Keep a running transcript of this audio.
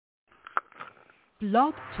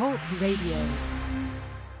Blog Talk Radio.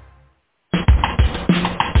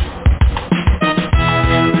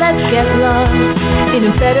 Let's get lost in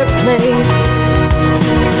a better place.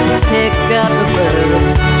 Pick up a book,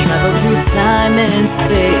 travel through time and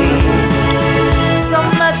space. So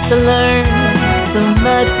much to learn, so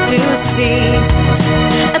much to see.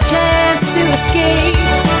 A chance to escape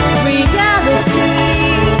reality.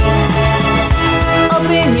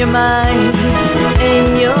 Open your mind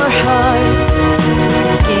and your heart.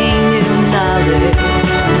 Gain new knowledge,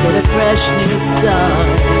 get a fresh new start.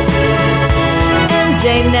 MJ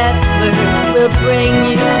Network will bring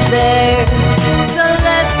you there. So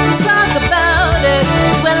let's talk about it.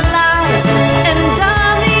 We're live and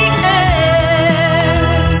on the air.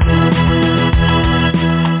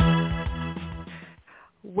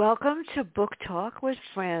 Welcome to Book Talk with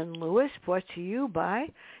Fran Lewis, brought to you by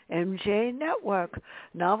MJ Network.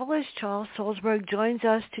 Novelist Charles Salzberg joins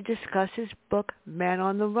us to discuss his book, Man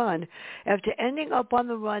on the Run. After ending up on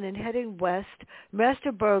the run and heading west,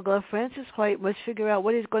 master burglar Francis Hoyt must figure out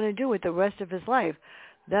what he's going to do with the rest of his life.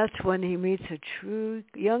 That's when he meets a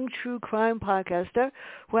young true crime podcaster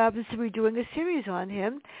who happens to be doing a series on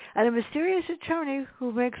him, and a mysterious attorney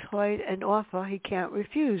who makes Hoyt an offer he can't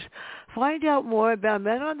refuse. Find out more about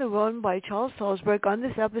Men on the Run by Charles Salzberg on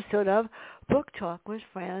this episode of Book Talk with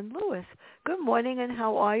Fran Lewis. Good morning, and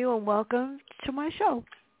how are you, and welcome to my show.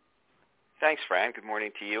 Thanks, Fran. Good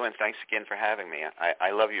morning to you, and thanks again for having me.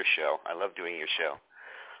 I love your show. I love doing your show.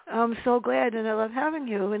 I'm so glad, and I love having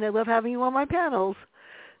you, and I love having you on my panels.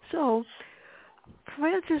 So,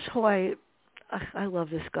 Francis Hoyt, I love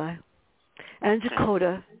this guy. And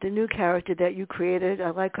Dakota, the new character that you created, I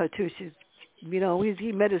like her too. She's,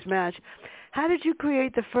 he met his match. How did you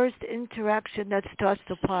create the first interaction that starts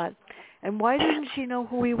the plot? And why didn't she know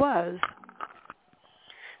who he was?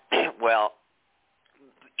 Well,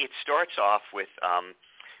 it starts off with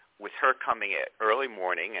her coming at early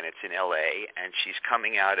morning, and it's in L.A., and she's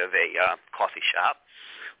coming out of a coffee shop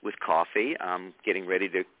with coffee, getting ready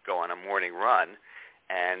to go on a morning run,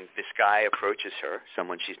 and this guy approaches her,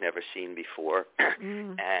 someone she's never seen before,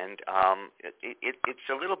 and it's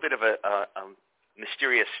a little bit of a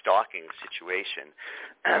mysterious stalking situation,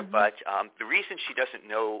 but the reason she doesn't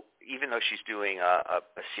know, even though she's doing a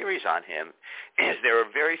series on him, is there are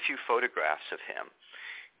very few photographs of him.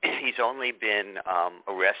 He's only been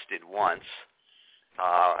arrested once,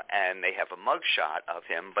 and they have a mugshot of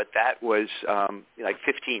him, but that was like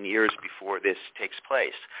 15 years before this takes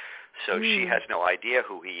place. So she has no idea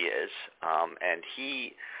who he is, and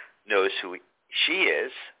he knows who she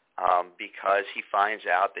is because he finds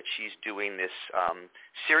out that she's doing this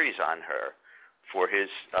series on her for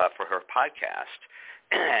her podcast.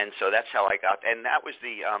 And so that's how I got, and that was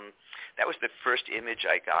the first image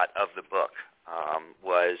I got of the book.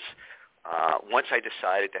 Once I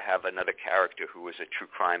decided to have another character who was a true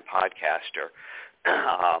crime podcaster,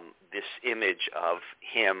 this image of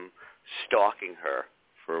him stalking her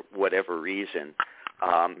for whatever reason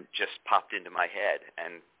just popped into my head,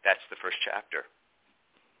 and that's the first chapter.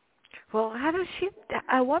 Well, how did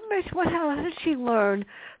she learn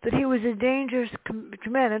that he was a dangerous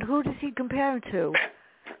man, and who does he compare him to?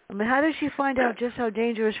 I mean, how did she find out just how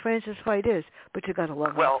dangerous Francis Hoyt is? But you got to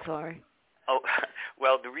love him. Sorry. Oh,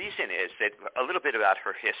 well, the reason is that a little bit about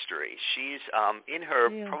her history. She's in her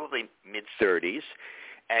probably mid-30s,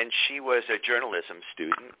 and she was a journalism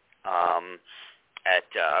student at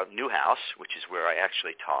Newhouse, which is where I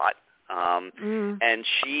actually taught. And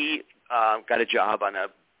she got a job on a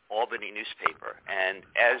Albany newspaper. And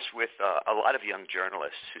as with a lot of young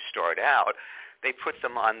journalists who start out, they put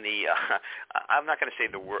them on the, I'm not going to say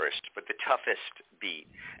the worst, but the toughest beat.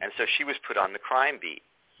 And so she was put on the crime beat.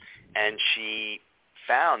 And she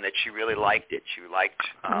found that she really liked it. She liked,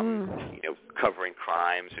 covering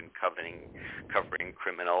crimes and covering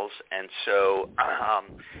criminals. And so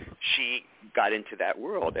she got into that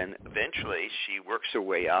world. And eventually she works her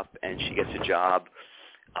way up, and she gets a job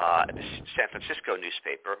at the San Francisco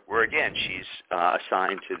newspaper, where, again, she's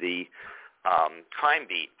assigned to the crime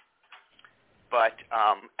beat. But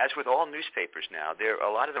as with all newspapers now, a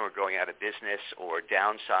lot of them are going out of business or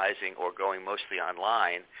downsizing or going mostly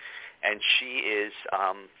online, and she is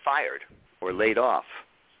fired or laid off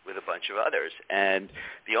with a bunch of others. And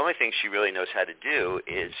the only thing she really knows how to do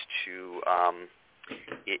is to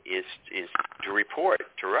report,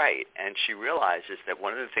 to write. And she realizes that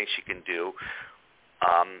one of the things she can do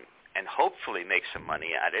and hopefully make some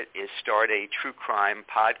money at it is start a true crime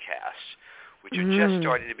podcast, which are just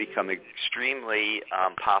starting to become extremely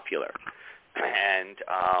popular.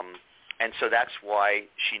 And so that's why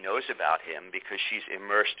she knows about him, because she's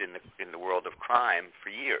immersed in the world of crime for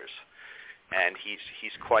years. and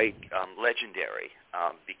he's quite legendary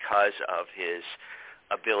because of his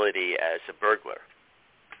ability as a burglar.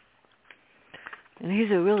 And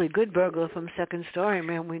he's a really good burglar from Second Story,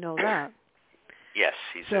 man. We know that. Yes,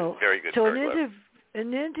 he's a very good burglar. So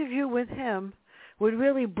an interview with him would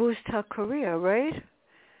really boost her career, right?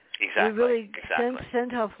 Exactly. Would really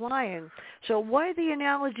send her flying. So why the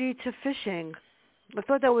analogy to fishing? I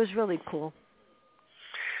thought that was really cool.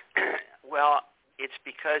 Well, it's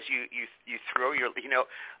because you throw your,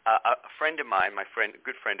 a friend of mine, a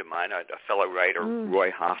good friend of mine, a fellow writer,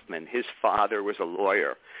 Roy Hoffman, his father was a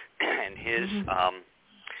lawyer, and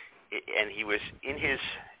and he was in his,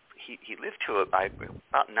 he lived to about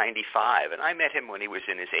 95, and I met him when he was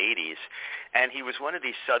in his 80s, and he was one of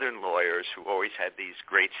these Southern lawyers who always had these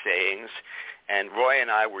great sayings, and Roy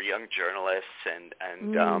and I were young journalists and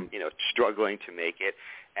struggling to make it,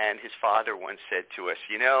 and his father once said to us,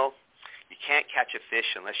 you can't catch a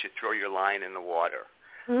fish unless you throw your line in the water,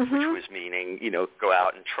 which was meaning, go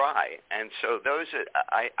out and try. And so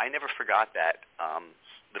I never forgot that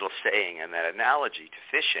little saying, and that analogy to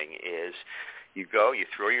fishing is you go, you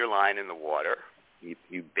throw your line in the water,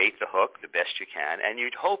 you bait the hook the best you can, and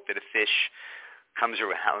you'd hope that a fish comes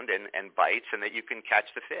around and bites and that you can catch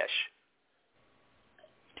the fish.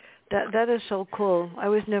 That is so cool. I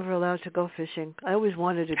was never allowed to go fishing. I always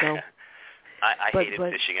wanted to go. I hated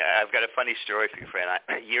fishing. I've got a funny story for you, Fran.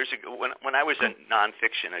 Years ago, when I was a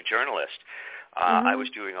nonfiction, a journalist, I was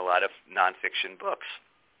doing a lot of nonfiction books.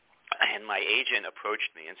 And my agent approached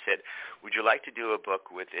me and said, would you like to do a book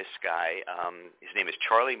with this guy? His name is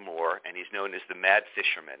Charlie Moore, and he's known as the Mad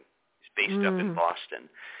Fisherman. He's based up in Boston.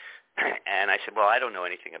 And I said, well, I don't know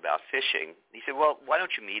anything about fishing. He said, well, why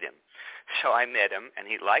don't you meet him? So I met him, and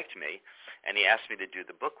he liked me, and he asked me to do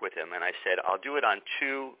the book with him. And I said, I'll do it on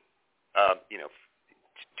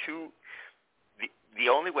the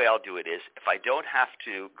only way I'll do it is if I don't have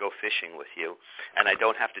to go fishing with you, and I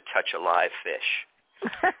don't have to touch a live fish.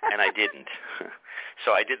 And I didn't.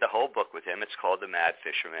 So I did the whole book with him. It's called The Mad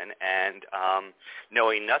Fisherman. And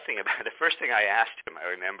knowing nothing about it, the first thing I asked him, I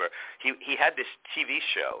remember, he had this TV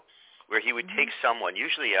show where he would take someone,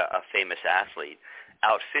 usually a famous athlete,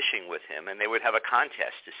 out fishing with him, and they would have a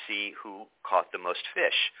contest to see who caught the most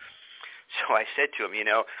fish. So I said to him,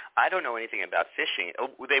 I don't know anything about fishing.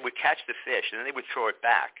 They would catch the fish, and then they would throw it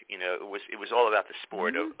back. It was all about the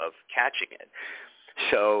sport of catching it.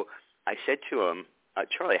 So I said to him,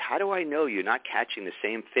 Charlie, how do I know you're not catching the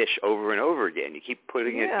same fish over and over again? You keep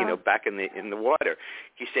putting it, back in the water.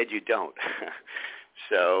 He said, you don't.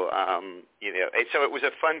 So, so it was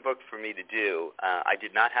a fun book for me to do. I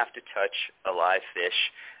did not have to touch a live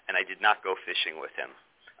fish, and I did not go fishing with him,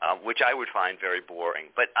 which I would find very boring.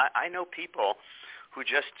 But I know people who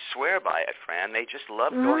just swear by it, Fran. They just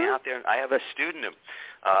love going out there. I have a student,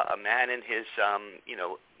 a man in his,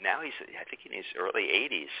 now he's, I think in his early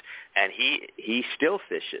 80s, and he still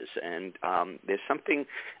fishes. And there's something,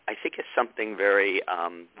 I think it's something very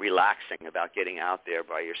relaxing about getting out there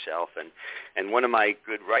by yourself. And one of my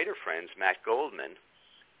good writer friends, Matt Goldman,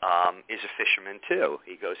 is a fisherman too.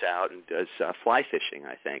 He goes out and does fly fishing,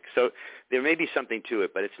 I think. So there may be something to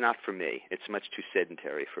it, but it's not for me. It's much too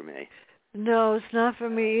sedentary for me. No, it's not for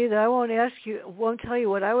me either. I won't tell you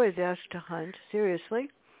what I was asked to hunt, seriously.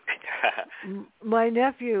 My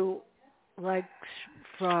nephew likes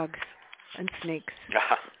frogs and snakes.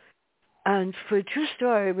 And for a true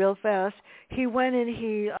story, real fast, he went and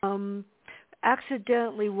he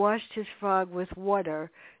accidentally washed his frog with water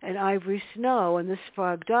and ivory snow, and this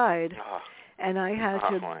frog died. And I had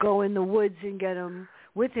to go in the woods and get him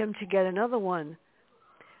with him to get another one.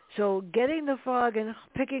 So getting the frog and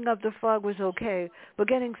picking up the frog was okay, but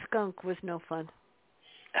getting skunk was no fun.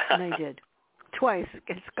 And I did. Twice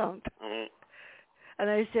get skunked. And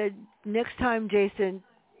I said, next time, Jason,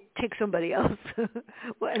 take somebody else.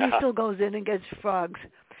 And he still goes in and gets frogs.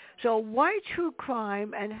 So why true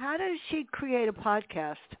crime, and how does she create a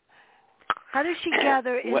podcast? How does she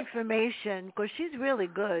gather information? Because she's really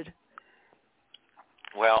good.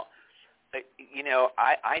 Well,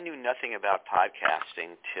 I knew nothing about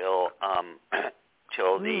podcasting till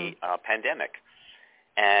the pandemic.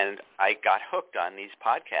 And I got hooked on these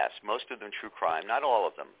podcasts, most of them true crime, not all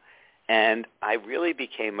of them. And I really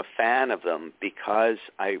became a fan of them because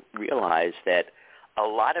I realized that a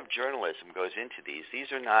lot of journalism goes into these.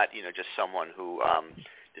 These are not, just someone who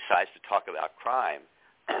decides to talk about crime.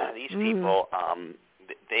 These people,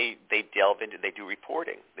 they delve into, they do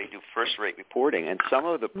reporting. They do first-rate reporting. And some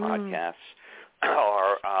of the podcasts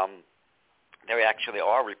are, there actually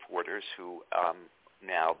are reporters who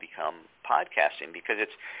now become podcasting because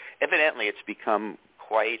it's become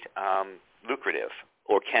quite lucrative,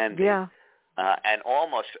 or can be. Yeah. And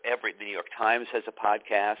almost the New York Times has a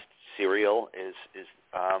podcast. Serial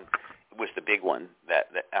was the big one.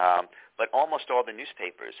 But almost all the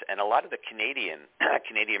newspapers and a lot of the Canadian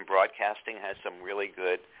broadcasting has some really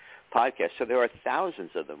good podcasts. So there are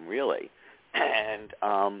thousands of them, really. And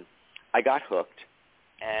I got hooked,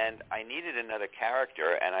 and I needed another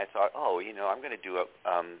character, and I thought, I'm going to do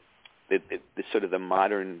the sort of the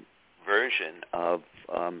modern version of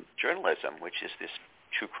journalism, which is this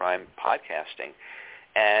true crime podcasting.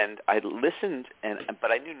 And I listened,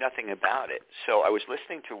 but I knew nothing about it. So I was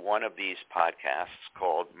listening to one of these podcasts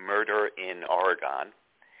called Murder in Oregon,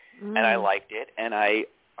 and I liked it. And I,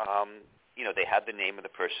 they have the name of the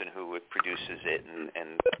person who produces it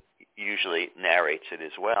and usually narrates it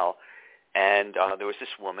as well. And there was this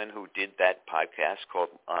woman who did that podcast called,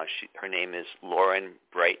 her name is Lauren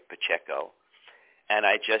Bright Pacheco. And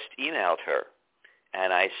I just emailed her.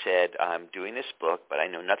 And I said, I'm doing this book, but I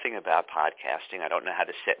know nothing about podcasting. I don't know how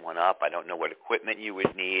to set one up. I don't know what equipment you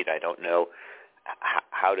would need. I don't know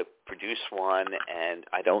how to produce one, and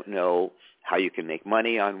I don't know how you can make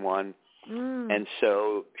money on one. And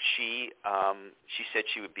so she said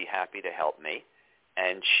she would be happy to help me,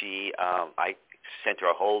 and I sent her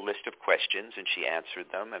a whole list of questions, and she answered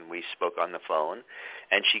them, and we spoke on the phone,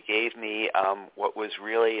 and she gave me what was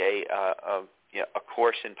really a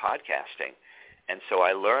course in podcasting. And so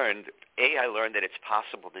I learned that it's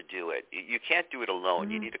possible to do it. You can't do it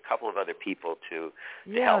alone. You need a couple of other people to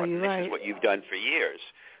help. And this is what you've done for years.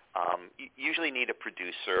 You usually need a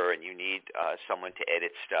producer, and you need someone to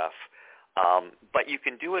edit stuff. But you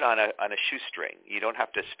can do it on a shoestring. You don't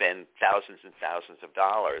have to spend thousands and thousands of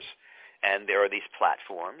dollars. And there are these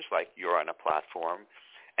platforms, like you're on a platform.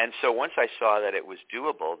 And so once I saw that it was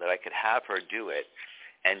doable, that I could have her do it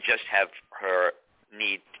and just have her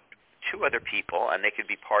need 2 other people, and they could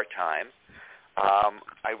be part-time,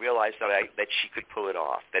 I realized that she could pull it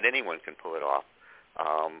off, that anyone can pull it off.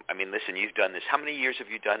 Listen, you've done this. How many years have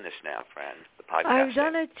you done this now, Fran, the podcast? I've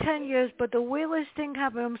done it 10 years, but the weirdest thing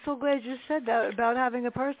happened. I'm so glad you said that about having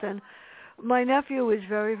a person. My nephew is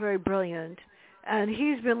very, very brilliant, and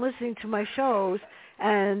he's been listening to my shows,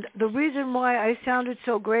 and the reason why I sounded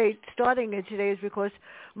so great starting it today is because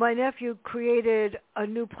my nephew created a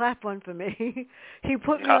new platform for me. He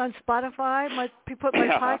put me on Spotify. He put my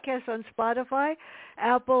podcast on Spotify,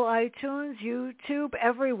 Apple, iTunes, YouTube,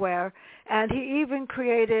 everywhere. And he even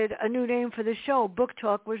created a new name for the show, Book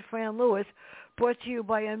Talk with Fran Lewis, brought to you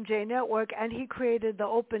by MJ Network. And he created the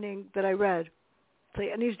opening that I read.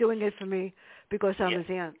 And he's doing it for me because I'm his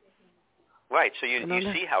aunt. Right. So you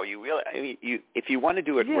see how you really, if you want to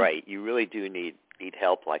do it right, you really do need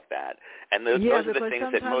help like that. And those are the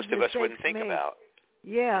things that most of us wouldn't think about.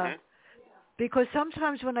 Yeah. Mm-hmm. Because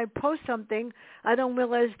sometimes when I post something, I don't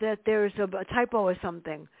realize that there's a typo or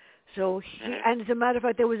something. So and as a matter of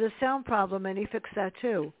fact, there was a sound problem, and he fixed that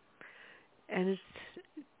too. And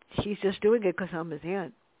he's just doing it because I'm his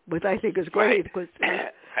aunt, which I think is great. Because,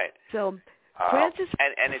 right. So, Francis.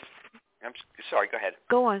 And it's. I'm sorry. Go ahead.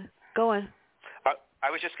 Go on. I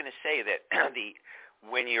was just going to say that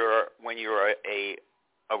when you're a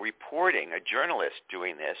journalist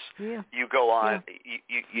doing this, you go on,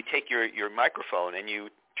 you take your microphone and you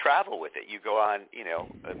travel with it. You go on,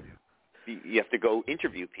 you have to go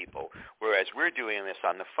interview people, whereas we're doing this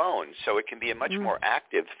on the phone. So it can be a much more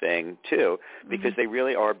active thing, too, because they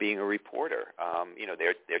really are being a reporter.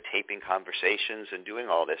 They're taping conversations and doing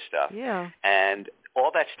all this stuff. Yeah. And all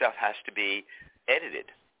that stuff has to be edited.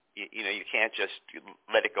 You can't just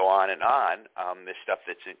let it go on and on. There's stuff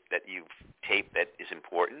that you've taped that is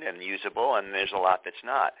important and usable, and there's a lot that's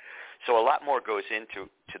not. So a lot more goes into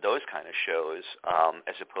those kind of shows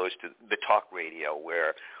as opposed to the talk radio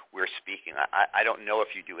where we're speaking. I don't know if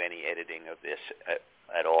you do any editing of this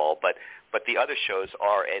at all, but the other shows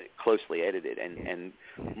are closely edited, and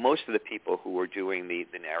most of the people who are doing the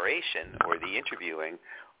narration or the interviewing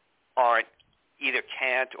either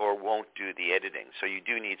can't or won't do the editing. So you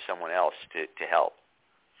do need someone else to help.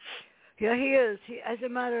 Yeah, he is. As a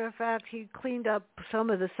matter of fact, he cleaned up some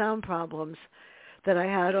of the sound problems that I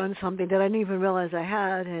had on something that I didn't even realize I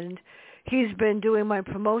had, and he's been doing my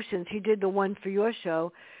promotions. He did the one for your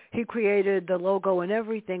show. He created the logo and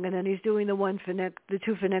everything, and then he's doing the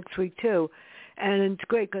 2 for next week too. And it's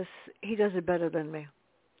great because he does it better than me.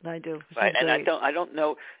 I do. Right, and I don't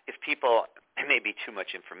know if people. It may be too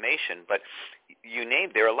much information, but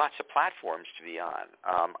there are lots of platforms to be on.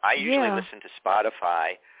 I usually listen to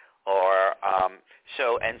Spotify,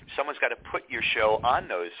 and someone's got to put your show on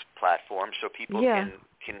those platforms so people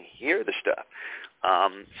can hear the stuff.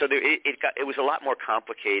 So it was a lot more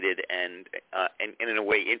complicated and in a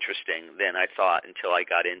way interesting than I thought until I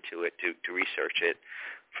got into it to research it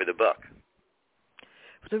for the book.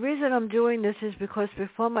 The reason I'm doing this is because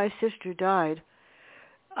before my sister died,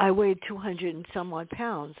 I weighed 200 and some odd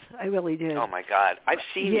pounds. I really did. Oh my God! I've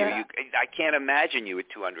seen you. I can't imagine you at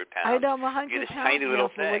 200 pounds. I know I'm 100 You're this pounds tiny little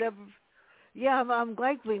now for thing. whatever. Yeah, I'm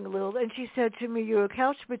like being little. And she said to me, "You're a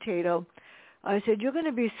couch potato." I said, "You're going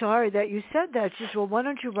to be sorry that you said that." She said, "Well, why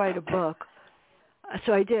don't you write a book?"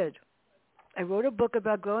 So I did. I wrote a book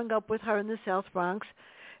about growing up with her in the South Bronx,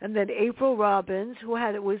 and then April Robbins, who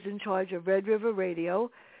was in charge of Red River Radio,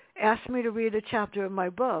 asked me to read a chapter of my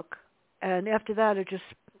book. And after that,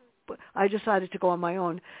 I decided to go on my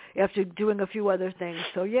own after doing a few other things.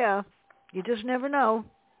 So, yeah, you just never know.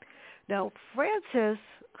 Now, Francis,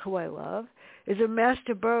 who I love, is a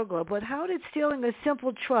master burglar, but how did stealing a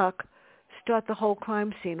simple truck start the whole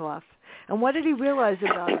crime scene off? And what did he realize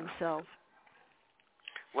about himself?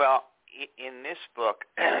 Well, in this book,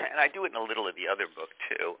 and I do it in a little of the other book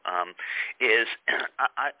too, is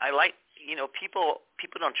I like, people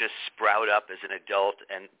don't just sprout up as an adult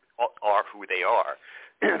and are who they are.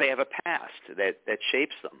 They have a past that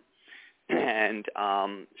shapes them. And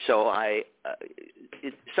so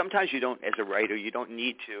sometimes you don't, as a writer, you don't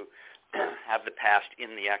need to have the past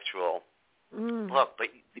in the actual book,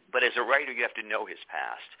 but as a writer, you have to know his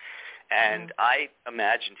past. And I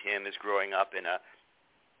imagined him as growing up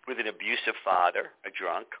with an abusive father, a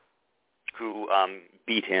drunk, who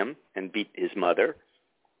beat him and beat his mother,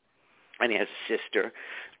 and he has a sister.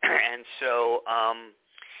 And so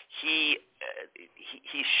he's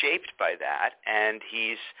shaped by that, and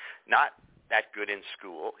he's not that good in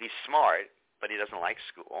school. He's smart, but he doesn't like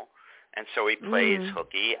school, and so he plays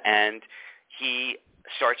hooky, and he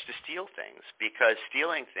starts to steal things because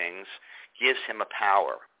stealing things gives him a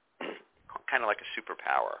power, kind of like a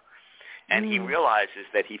superpower. And he realizes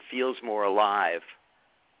that he feels more alive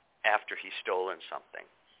after he's stolen something,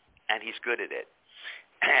 and he's good at it.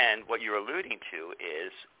 And what you're alluding to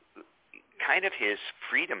is kind of his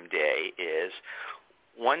freedom day is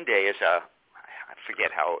one day I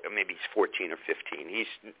forget how, maybe he's 14 or 15.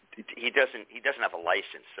 He doesn't have a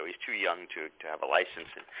license, so he's too young to have a license.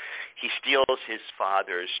 And he steals his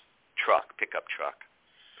father's pickup truck,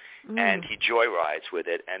 and he joyrides with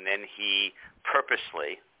it, and then he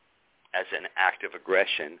purposely, as an act of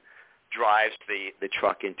aggression, drives the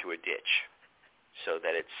truck into a ditch so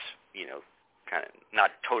that it's, kind of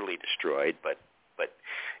not totally destroyed, but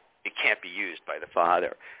it can't be used by the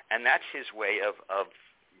father. And that's his way of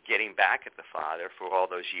getting back at the father for all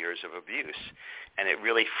those years of abuse. And it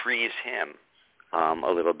really frees him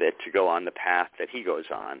a little bit to go on the path that he goes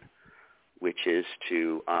on, which is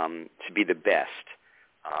to be the best.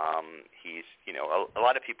 He's, a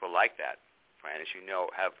lot of people like that, Fran, as you know,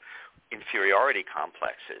 have inferiority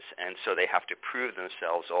complexes, and so they have to prove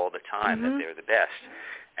themselves all the time that they're the best.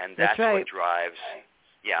 And that's what drives,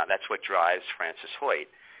 that's what drives Francis Hoyt,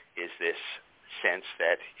 is this sense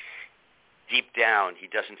that deep down he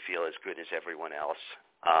doesn't feel as good as everyone else,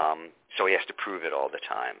 so he has to prove it all the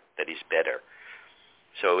time, that he's better.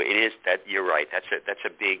 So it is that, you're right, that's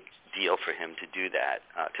a big deal for him to do that,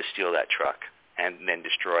 to steal that truck and then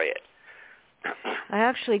destroy it. I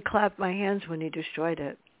actually clapped my hands when he destroyed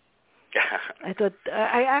it.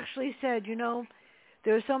 I actually said,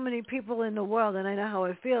 there are so many people in the world, and I know how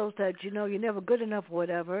it feels that, you're never good enough or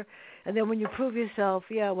whatever. And then when you prove yourself,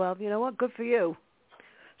 well, you know what, good for you.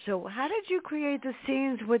 So how did you create the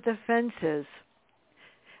scenes with the fences?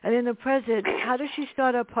 And in the present, how does she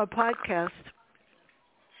start up her podcast?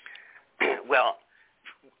 Well,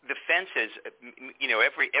 the fences,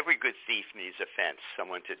 every good thief needs a fence,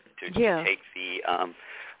 someone to take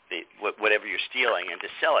whatever you're stealing and to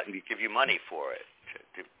sell it and give you money for it,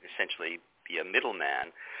 to essentially be a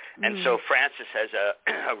middleman. And so Francis has a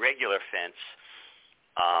regular fence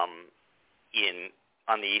on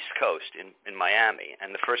the East Coast in Miami,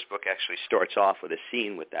 and the first book actually starts off with a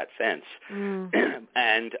scene with that fence.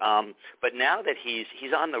 And but now that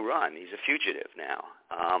he's on the run, he's a fugitive now.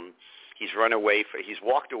 He's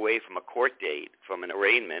walked away from a court date, from an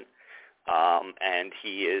arraignment, and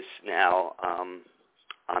he is now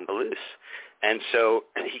on the loose. And so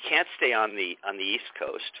he can't stay on the East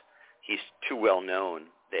Coast. He's too well known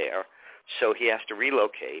there, so he has to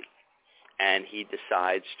relocate. And he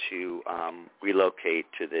decides to relocate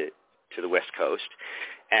to the West Coast.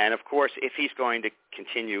 And of course, if he's going to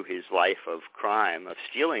continue his life of crime, of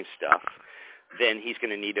stealing stuff, then he's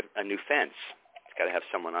going to need a new fence. He's got to have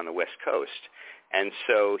someone on the West Coast. And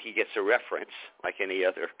so he gets a reference, like any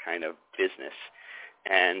other kind of business,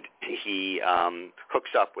 and he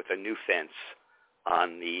hooks up with a new fence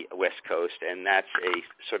on the West Coast, and that's a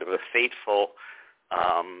sort of a fateful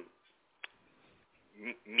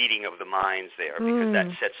meeting of the minds there, because that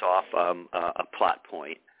sets off a plot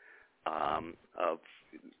point of,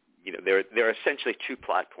 there are essentially two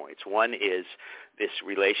plot points. One is this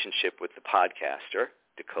relationship with the podcaster,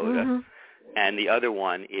 Dakota, and the other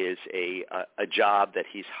one is a job that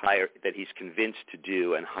he's convinced to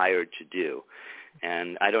do and hired to do.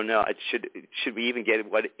 And I don't know. Should we even get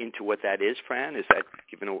into what that is, Fran? Is that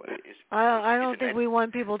given away? I don't think we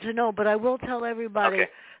want people to know, but I will tell everybody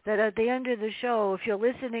that at the end of the show, if you're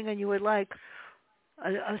listening and you would like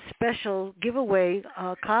a special giveaway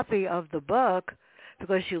copy of the book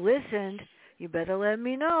because you listened, you better let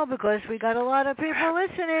me know, because we got a lot of people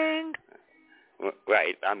listening.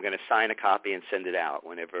 Right. I'm going to sign a copy and send it out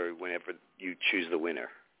whenever you choose the winner.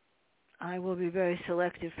 I will be very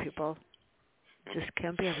selective, people. Just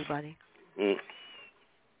can't be everybody.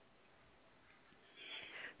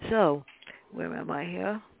 So, where am I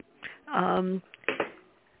here?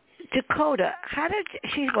 Dakota, how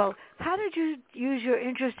did you use your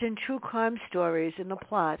interest in true crime stories in the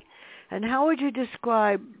plot, and how would you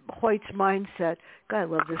describe Hoyt's mindset? God, I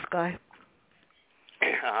love this guy.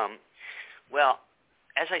 Well,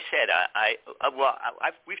 as I said,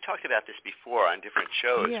 we've talked about this before on different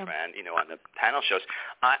shows, Fran. On the panel shows.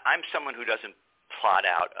 I'm someone who doesn't plot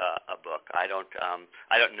out a book. I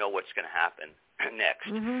don't know what's going to happen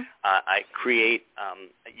next. I create.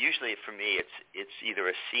 Usually, for me, it's either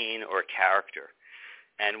a scene or a character.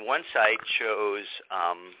 And once I chose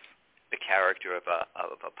the character of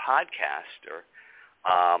a podcaster,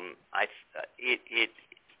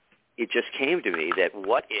 it just came to me that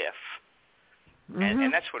what if.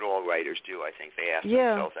 And that's what all writers do, I think. They ask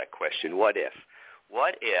themselves that question, what if?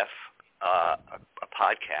 What if a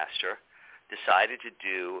podcaster decided to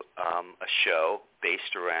do a show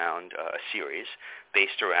based around, a series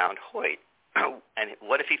based around Hoyt? And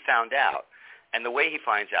what if he found out? And the way he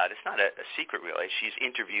finds out, it's not a secret really. She's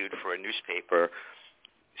interviewed for a newspaper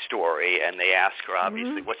story, and they ask her,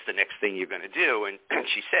 obviously, what's the next thing you're going to do? And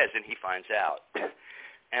she says, and he finds out.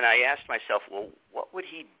 And I asked myself, well, what would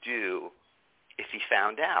he do if he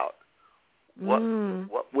found out? What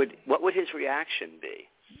would his reaction be?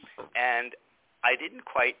 And I didn't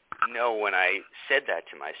quite know when I said that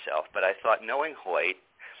to myself, but I thought, knowing Hoyt,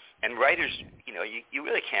 and writers, you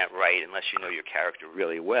really can't write unless you know your character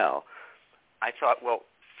really well. I thought, well,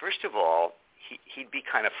 first of all, he'd be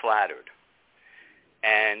kind of flattered,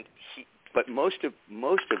 but most of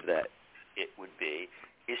that it would be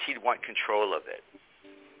is he'd want control of it.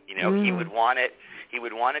 He would want it. He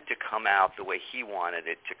would want it to come out the way he wanted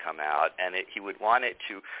it to come out, and he would want it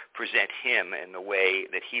to present him in the way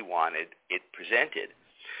that he wanted it presented.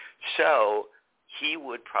 So he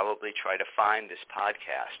would probably try to find this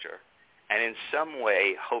podcaster and in some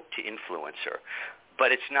way hope to influence her.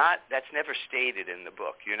 But that's never stated in the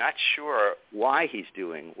book. You're not sure why he's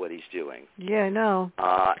doing what he's doing. Yeah, no.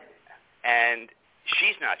 And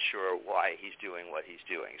she's not sure why he's doing what he's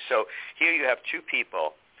doing. So here you have two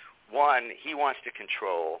people. One, he wants to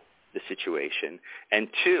control the situation. And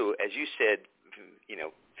two, as you said,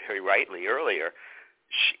 very rightly earlier,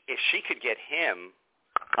 if she could get him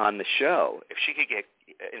on the show, if she could get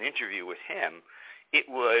an interview with him, it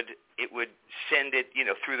would send it,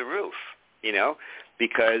 through the roof,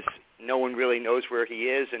 because no one really knows where he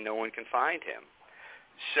is and no one can find him.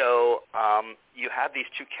 So you have these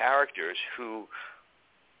two characters who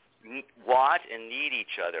want and need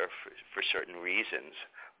each other for certain reasons,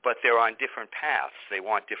 but they're on different paths. They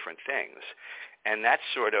want different things. And that's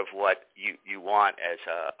sort of what you want as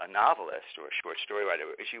a novelist or a short story writer,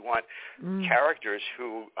 is you want characters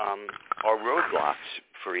who are roadblocks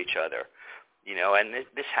for each other. And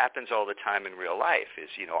this happens all the time in real life, is,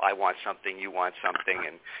 I want something, you want something,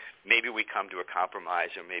 and maybe we come to a compromise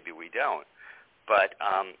or maybe we don't. But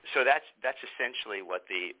so that's essentially what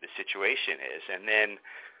the situation is. And then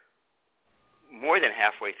more than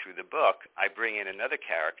halfway through the book, I bring in another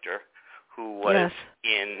character who was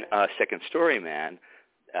in Second Story Man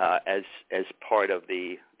as part of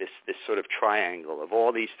this sort of triangle of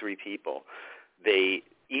all these three people. They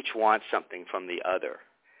each want something from the other,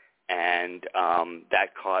 and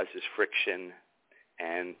that causes friction,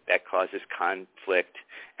 and that causes conflict,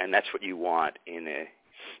 and that's what you want in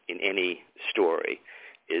any story,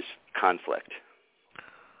 is conflict.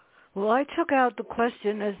 Well, I took out the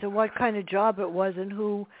question as to what kind of job it was and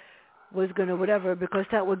who was going to whatever, because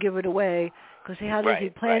that would give it away. Because how does he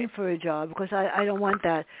plan for a job? Because I don't want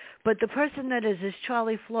that. But the person that is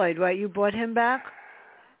Charlie Floyd, right? You brought him back?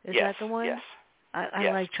 Is that the one? Yes. I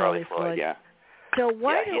like Charlie Floyd. Yeah. So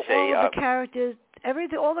why do all the characters,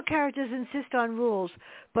 all the characters insist on rules,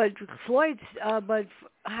 but Francis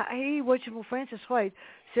Hoyt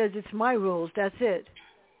says it's my rules. That's it.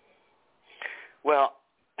 Well,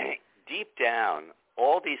 deep down,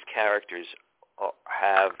 all these characters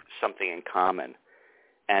have something in common,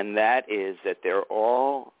 and that is that they're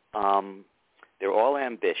all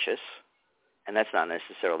ambitious, and that's not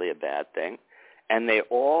necessarily a bad thing. And they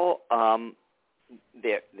all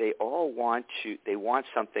want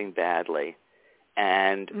something badly,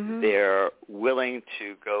 and they're willing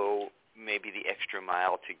to go maybe the extra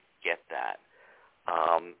mile to get that.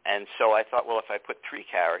 And so I thought, well, if I put three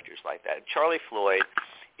characters like that, Charlie Floyd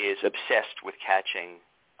is obsessed with catching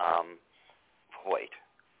Hoyt.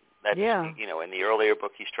 That's, in the earlier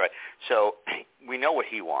book he's tried. So we know what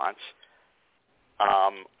he wants.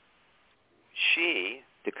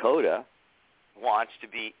 Dakota, wants to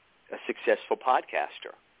be a successful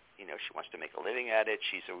podcaster. She wants to make a living at it.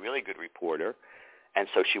 She's a really good reporter, and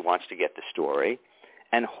so she wants to get the story.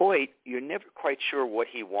 And Hoyt, you're never quite sure what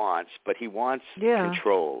he wants, but he wants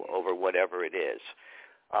control over whatever it is.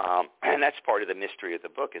 And that's part of the mystery of the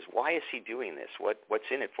book is why is he doing this? What's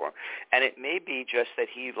in it for him? And it may be just that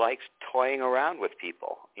he likes toying around with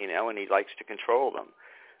people, and he likes to control them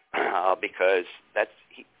because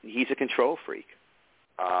he's a control freak.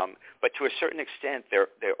 But to a certain extent,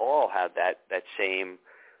 they all have that same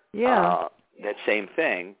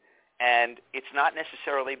thing, and it's not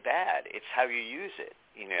necessarily bad. It's how you use it,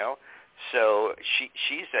 So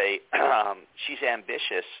she's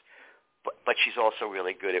ambitious, but she's also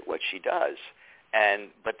really good at what she does.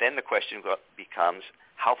 But then the question becomes,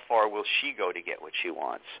 how far will she go to get what she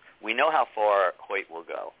wants? We know how far Hoyt will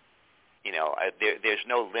go. There's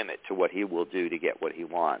no limit to what he will do to get what he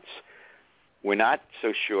wants. We're not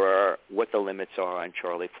so sure what the limits are on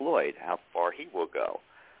Charlie Floyd, how far he will go.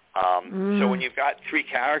 So when you've got three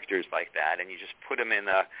characters like that, and you just put them in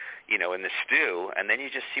the stew, and then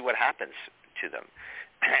you just see what happens to them.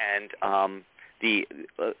 And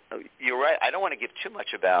you're right. I don't want to give too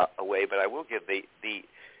much away, but I will give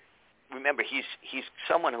remember, he's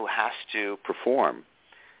someone who has to perform.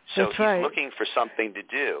 So he's looking for something to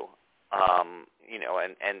do, and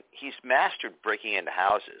he's mastered breaking into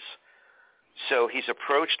houses. So he's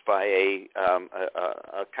approached by a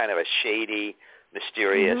kind of a shady,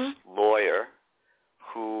 mysterious lawyer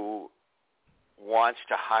who wants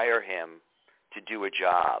to hire him to do a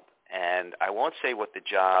job. And I won't say what the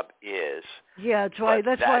job is. Yeah, that's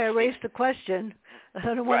why I raised the question. I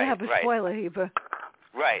don't want to have a spoiler here.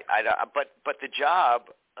 Right. But the job,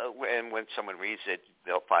 and when someone reads it,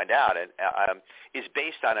 they'll find out, and is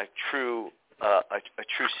based on a true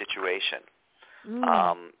situation.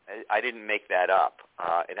 I didn't make that up.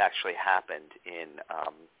 It actually happened in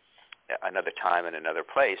another time and another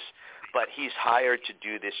place. But he's hired to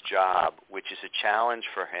do this job, which is a challenge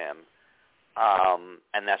for him,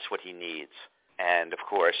 and that's what he needs. And, of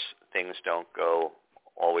course, things don't go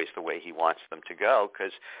always the way he wants them to go,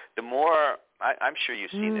 because the more I'm sure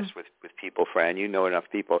you've seen this with people, Fran. You know enough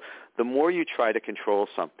people. The more you try to control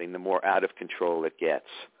something, the more out of control it gets.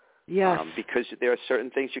 Yes. Because there are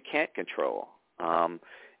certain things you can't control.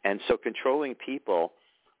 And so controlling people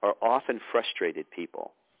are often frustrated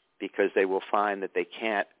people because they will find that they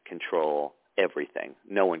can't control everything.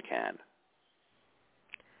 No one can.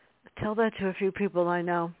 Tell that to a few people I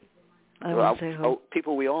know. I won't say who.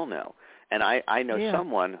 People we all know. And I know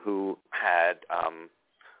someone who had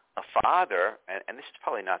a father, and this is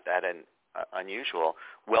probably not that unusual,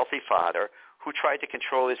 wealthy father, who tried to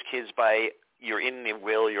control his kids by you're in the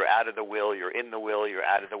will, you're out of the will, you're in the will, you're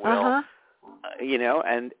out of the will.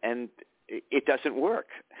 And it doesn't work.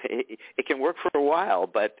 It can work for a while,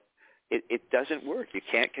 but it doesn't work. You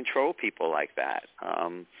can't control people like that.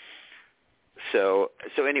 So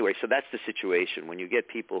anyway, so that's the situation. When you get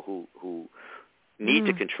people who need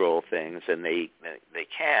to control things and they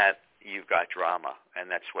can't, you've got drama, and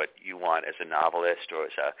that's what you want as a novelist or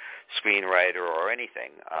as a screenwriter or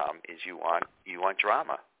anything. Is you want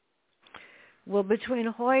drama. Well, between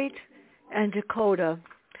Hoyt and Dakota,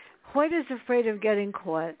 Hoyt is afraid of getting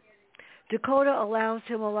caught. Dakota allows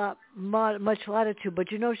him much latitude, but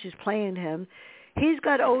she's playing him. He's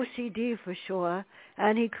got OCD for sure,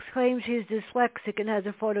 and he claims he's dyslexic and has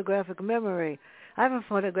a photographic memory. I have a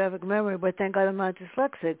photographic memory, but thank God I'm not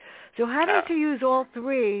dyslexic. So how does he use all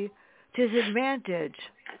three to his advantage?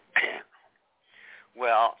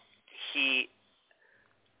 Well, the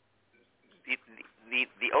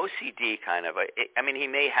OCD kind of, he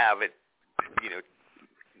may have it,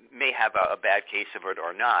 may have a bad case of it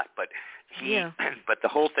or not, but but the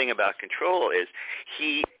whole thing about control is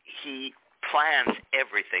he plans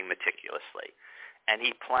everything meticulously. And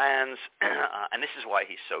he plans, and this is why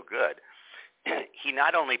he's so good, he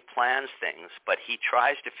not only plans things, but he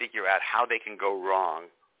tries to figure out how they can go wrong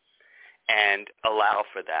and allow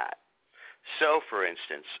for that. So, for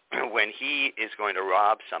instance, when he is going to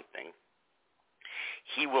rob something,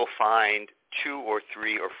 he will find 2 or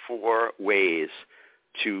 3 or 4 ways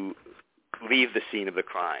to leave the scene of the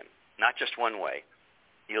crime. Not just one way.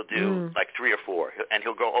 He'll do like 3 or 4, and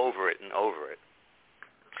he'll go over it and over it,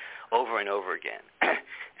 over and over again.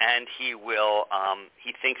 And he will,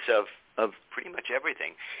 he thinks of pretty much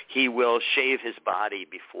everything. He will shave his body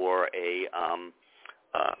before a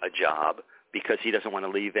job because he doesn't want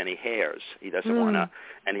to leave any hairs. He doesn't want to,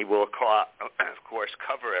 and he will, of course,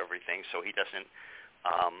 cover everything so he doesn't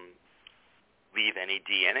leave any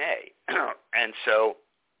DNA. And so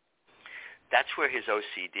that's where his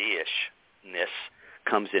OCD-ishness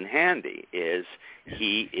comes in handy, is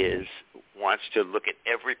he wants to look at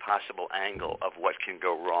every possible angle of what can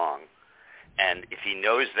go wrong. And if he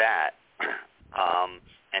knows that,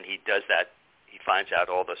 and he does that, he finds out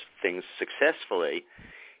all those things successfully,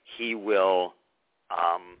 he will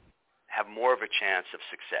have more of a chance of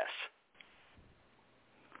success.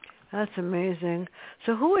 That's amazing.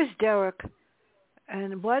 So who is Derek,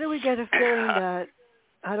 and why do we get a feeling that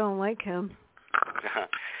I don't like him?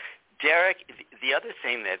 Derek, the other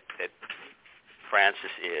thing that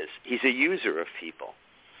Francis is, he's a user of people.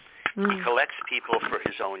 He collects people for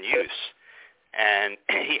his own use, and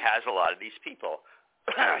he has a lot of these people.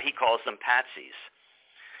 He calls them patsies.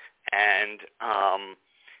 And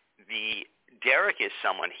Derek is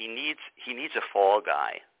someone, he needs a fall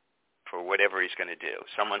guy for whatever he's going to do,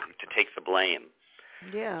 someone to take the blame.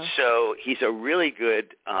 Yeah. So he's a really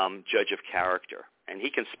good judge of character, and he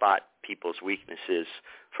can spot people's weaknesses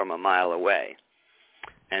from a mile away.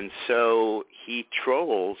 And so he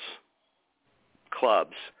trolls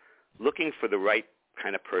clubs looking for the right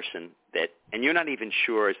kind of person that, and you're not even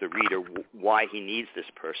sure as the reader why he needs this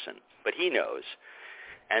person, but he knows.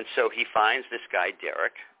 And so he finds this guy,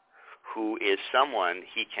 Derek, who is someone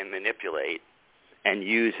he can manipulate and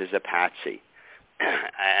use as a patsy.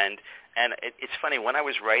 And it's funny, when I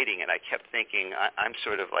was writing it, I kept thinking, I'm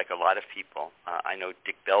sort of like a lot of people. I know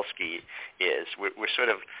Dick Belsky is. We're sort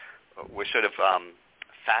of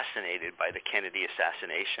fascinated by the Kennedy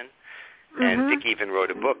assassination. And Dick even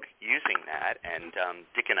wrote a book using that. And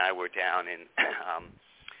Dick and I were down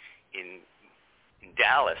in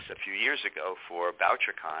Dallas a few years ago for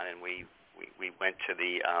BoucherCon, and we went to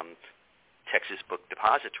the Texas Book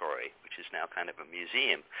Depository, which is now kind of a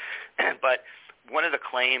museum. But one of the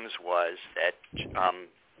claims was that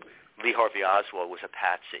Lee Harvey Oswald was a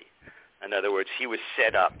patsy. In other words, he was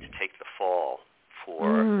set up to take the fall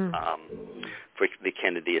for the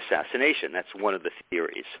Kennedy assassination. That's one of the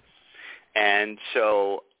theories. And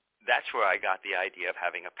so that's where I got the idea of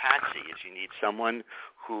having a patsy, is you need someone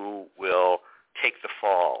who will take the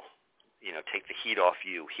fall, take the heat off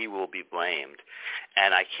you. He will be blamed.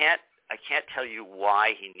 And I can't tell you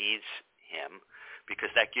why he needs him, because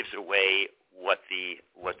that gives away what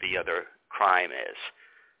the other crime is.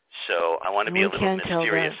 So I want to be a little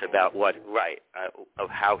mysterious about of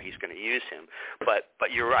how he's going to use him.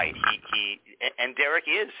 But you're right. And Derek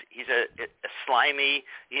he's a slimy,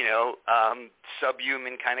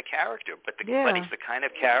 subhuman kind of character. But he's the kind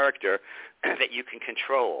of character that you can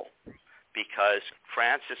control, because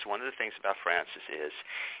Francis. One of the things about Francis is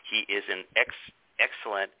he is an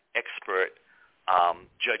excellent, expert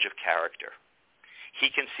judge of character. He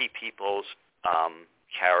can see people's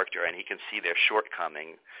character, and he can see their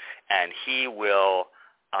shortcoming, and he will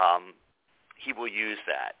use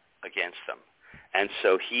that against them. And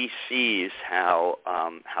so he sees how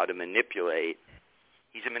to manipulate.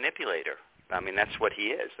 He's a manipulator. I mean, that's what he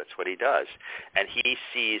is. That's what he does. And he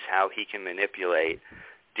sees how he can manipulate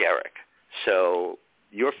Derek. So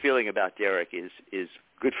your feeling about Derek is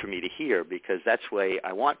good for me to hear, because that's the way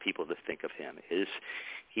I want people to think of him.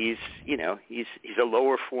 He's a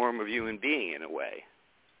lower form of human being in a way.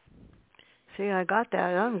 See, I got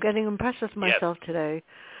that. I'm getting impressed with myself today.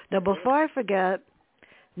 Now, before I forget,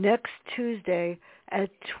 next Tuesday at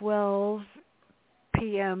 12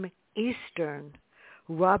 p.m. Eastern,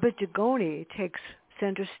 Robert Dugoni takes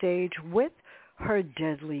center stage with Her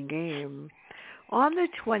Deadly Game. On the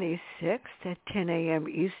 26th at 10 a.m.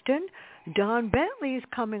 Eastern, Don Bentley is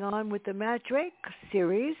coming on with the Matt Drake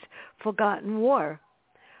series, Forgotten War.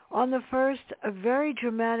 On the 1st, a very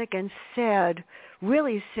dramatic and sad,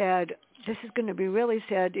 really sad, this is going to be really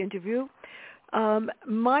sad interview.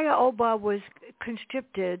 Maya Oba was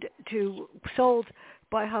sold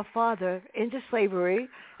by her father into slavery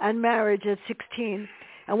and marriage at 16.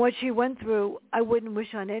 And what she went through, I wouldn't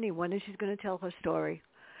wish on anyone, and she's going to tell her story.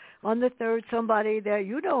 On the 3rd, somebody that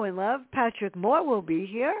you know and love, Patrick Moore, will be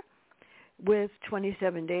here with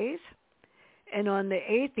 27 Days. And on the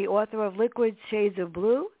 8th, the author of Liquid Shades of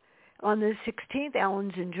Blue. On the 16th,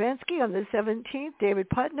 Alan Zandrensky. On the 17th, David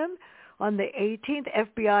Putnam. On the 18th,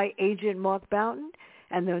 FBI agent Mark Boughton.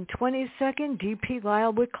 And then 22nd, D.P.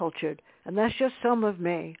 Lyle with Cultured. And that's just some of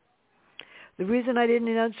May. The reason I didn't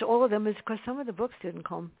announce all of them is because some of the books didn't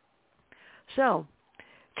come. So,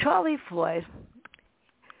 Charlie Floyd,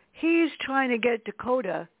 he's trying to get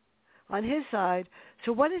Dakota on his side.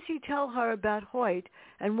 So what does he tell her about Hoyt,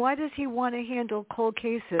 and why does he want to handle cold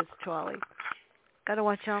cases, Charlie? Got to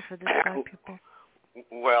watch out for this guy, people.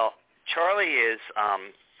 Well, Charlie is,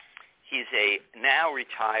 he's a now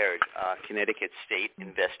retired Connecticut state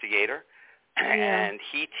investigator. Yeah. And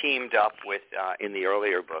he teamed up with, in the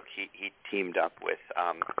earlier book, he teamed up with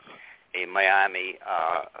a Miami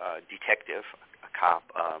detective, a cop,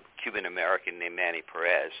 Cuban-American named Manny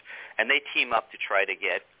Perez, and they team up to try to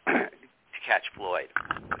get, to catch Floyd,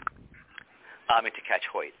 to catch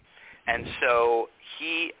Hoyt. And so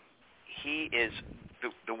he is,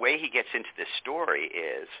 the way he gets into this story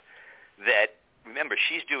is that, remember,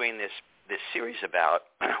 she's doing this series about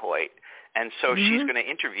Hoyt, and so she's going to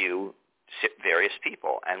interview various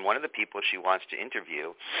people, and one of the people she wants to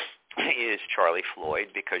interview is Charlie Floyd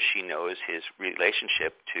because she knows his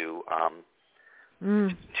relationship to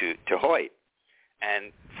Hoyt.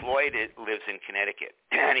 And Floyd lives in Connecticut,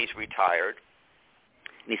 and he's retired,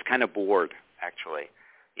 and he's kind of bored, actually.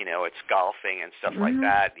 You know, it's golfing and stuff like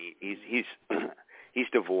that. He's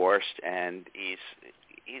divorced, and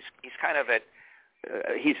he's kind of at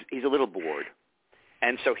he's a little bored,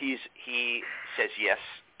 and so he says yes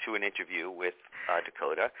to an interview with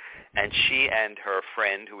Dakota, and she and her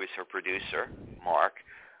friend, who is her producer, Mark,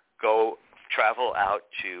 travel out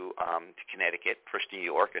to Connecticut, first New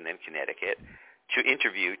York and then Connecticut, to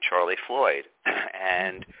interview Charlie Floyd.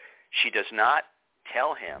 And she does not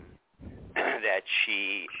tell him that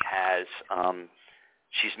she has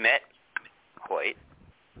she's met Hoyt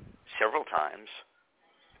several times,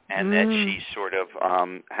 and that she's sort of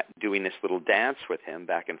doing this little dance with him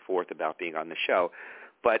back and forth about being on the show.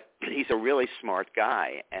 But he's a really smart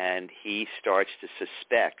guy, and he starts to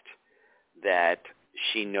suspect that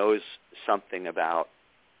she knows something about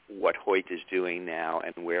what Hoyt is doing now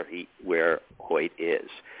and where Hoyt is.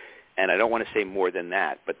 And I don't want to say more than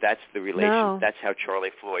that, but that's the relation. No. That's how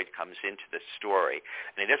Charlie Floyd comes into the story.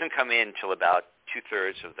 And it doesn't come in till about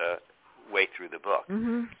 2/3 of the way through the book.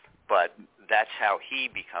 But that's how he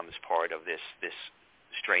becomes part of this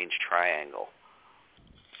strange triangle.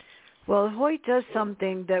 Well, Hoyt does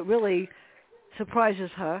something that really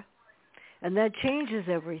surprises her, and that changes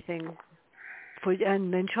everything.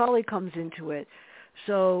 And then Charlie comes into it.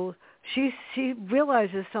 So she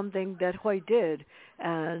realizes something that Hoyt did,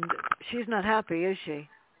 and she's not happy, is she?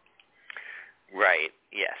 Right.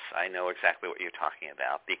 Yes, I know exactly what you're talking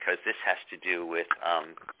about, because this has to do with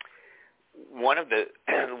one of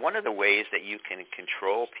the ways that you can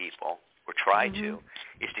control people, or try to,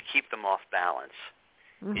 is to keep them off balance.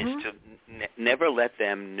 Is to never let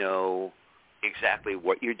them know exactly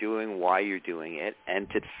what you're doing, why you're doing it, and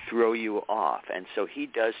to throw you off. And so he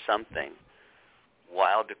does something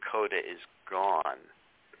while Dakota is gone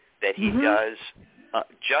that he does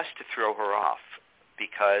just to throw her off,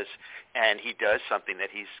 and he does something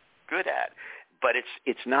that he's good at. But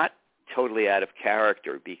it's not totally out of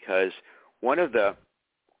character, because one of the,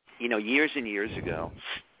 years and years ago,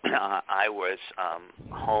 I was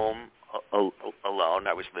home alone.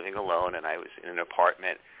 I was living alone, and I was in an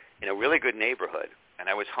apartment in a really good neighborhood. And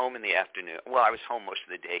I was home in the afternoon. Well, I was home most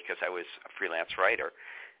of the day because I was a freelance writer.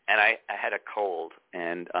 And I had a cold,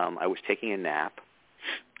 and I was taking a nap.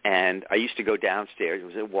 And I used to go downstairs. It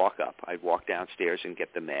was a walk-up. I'd walk downstairs and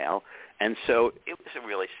get the mail. And so it was a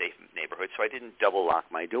really safe neighborhood, so I didn't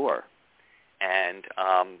double-lock my door. And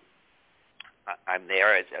I'm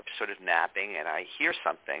there, I'm sort of napping, and I hear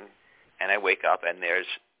something, and I wake up, and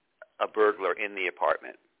there's a burglar in the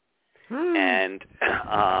apartment. And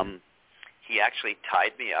he actually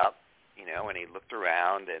tied me up, and he looked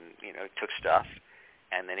around and, took stuff,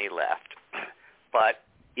 and then he left.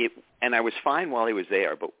 And I was fine while he was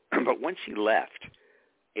there, but once he left,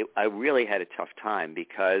 I really had a tough time,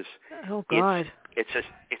 because it's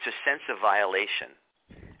a sense of violation.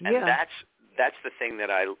 And that's the thing that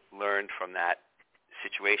I learned from that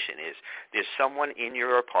situation is there's someone in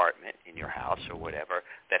your apartment, in your house or whatever,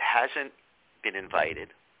 that hasn't been invited,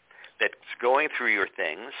 that's going through your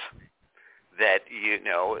things, that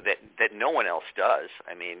that no one else does.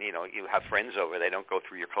 I mean, you have friends over, they don't go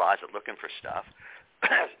through your closet looking for stuff,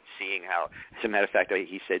 seeing how. As a matter of fact,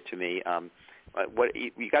 he said to me, "What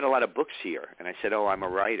you got a lot of books here?" And I said, "Oh, I'm a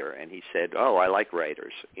writer." And he said, "Oh, I like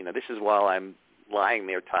writers. This is while I'm lying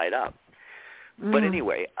there tied up." But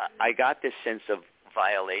anyway, I got this sense of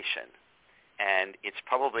violation, and it's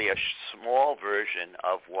probably a small version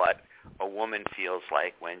of what a woman feels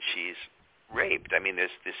like when she's raped. I mean, there's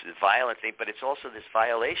this violent thing, but it's also this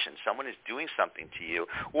violation. Someone is doing something to you,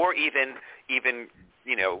 or even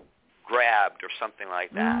grabbed or something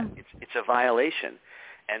like that. It's a violation,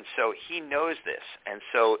 and so he knows this. And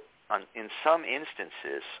so, in some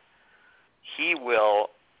instances, he will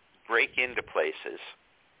break into places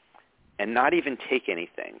and not even take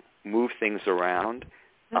anything, move things around,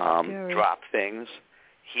 drop things.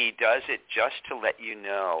 He does it just to let you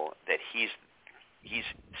know that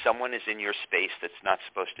someone is in your space that's not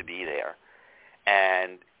supposed to be there,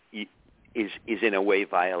 and is in a way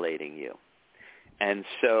violating you. And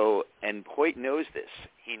Hoyt knows this.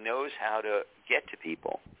 He knows how to get to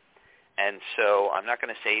people. And so I'm not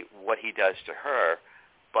going to say what he does to her,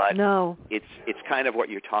 but it's kind of what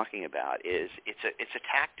you're talking about. It's a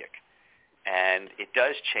tactic, and it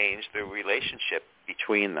does change the relationship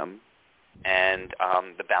between them, and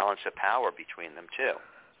the balance of power between them too.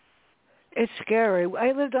 It's scary.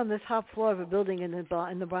 I lived on the top floor of a building in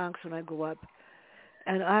the Bronx when I grew up,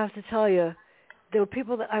 and I have to tell you, there were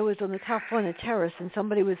people that I was on the top floor on the terrace, and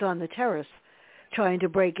somebody was on the terrace trying to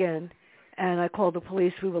break in, and I called the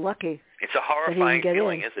police. We were lucky. It's a horrifying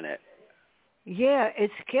feeling, isn't it? Yeah,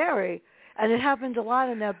 it's scary, and it happened a lot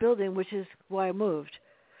in that building, which is why I moved.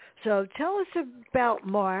 So tell us about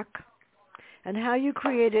Mark and how you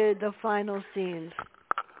created the final scenes.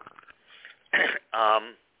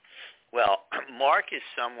 Well, Mark is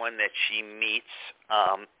someone that she meets.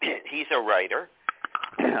 He's a writer,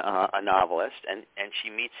 a novelist, and she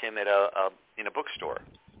meets him at in a bookstore,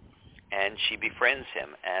 and she befriends him,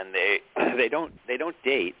 and they don't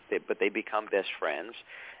date, but they become best friends.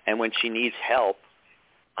 And when she needs help,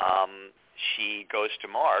 she goes to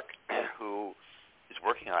Mark, who is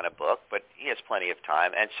working on a book, but he has plenty of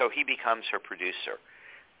time, and so he becomes her producer.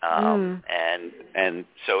 And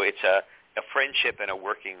so it's a friendship and a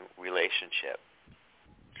working relationship.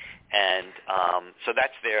 And so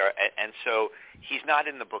that's there. And so he's not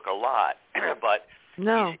in the book a lot, but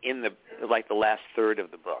he's in the last third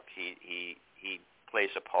of the book. He plays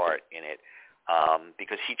a part in it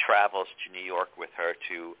because he travels to New York with her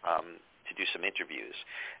to do some interviews.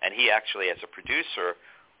 And he actually, as a producer,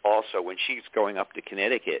 also when she's going up to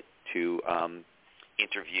Connecticut to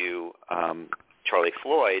interview Charlie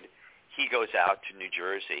Floyd, he goes out to New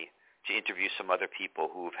Jersey to interview some other people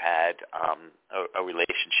who've had a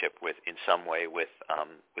relationship in some way with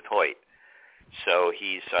Hoyt. So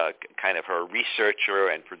he's kind of her researcher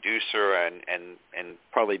and producer and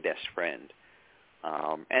probably best friend.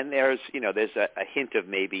 And there's a hint of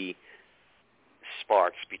maybe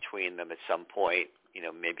sparks between them at some point,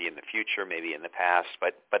 maybe in the future, maybe in the past,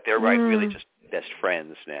 but they're really just best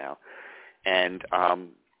friends now. And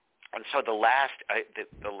so the last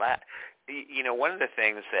one of the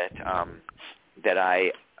things that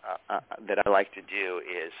I like to do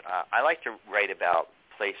is I like to write about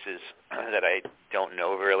places that I don't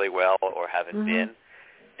know really well or haven't been,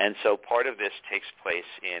 and so part of this takes place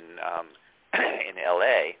in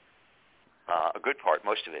L.A. A good part,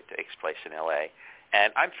 most of it takes place in L.A.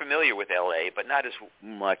 And I'm familiar with L.A., but not as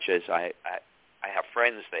much as I have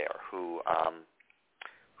friends there who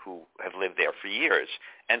have lived there for years,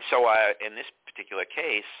 and so in this particular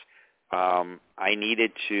case. I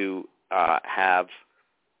needed to have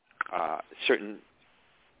certain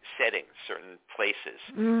settings, certain places.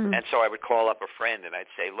 And so I would call up a friend and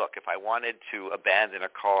I'd say, look, if I wanted to abandon a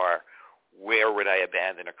car, where would I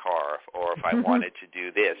abandon a car? Or if I wanted to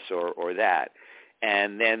do this or that.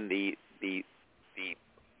 And then the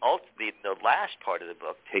last part of the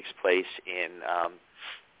book takes place in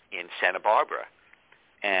Santa Barbara.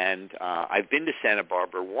 And I've been to Santa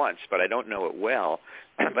Barbara once, but I don't know it well.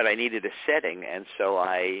 But I needed a setting, and so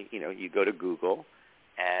you go to Google,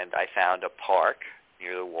 and I found a park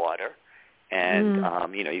near the water, and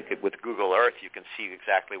you could with Google Earth you can see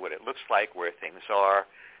exactly what it looks like, where things are,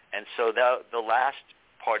 and so the last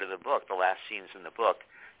part of the book, the last scenes in the book,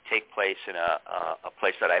 take place in a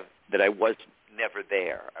place that I was never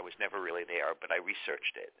there. I was never really there, but I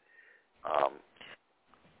researched it.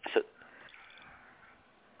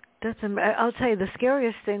 I'll tell you, the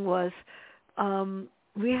scariest thing was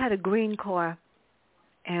we had a green car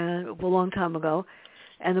and a long time ago,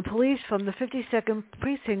 and the police from the 52nd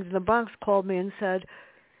Precinct in the Bronx called me and said,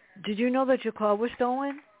 did you know that your car was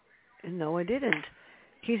stolen? And no, I didn't.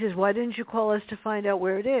 He says, why didn't you call us to find out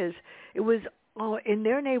where it is? It was in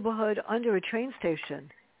their neighborhood under a train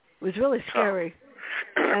station. It was really scary.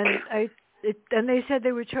 And and they said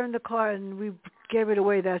they returned the car and we gave it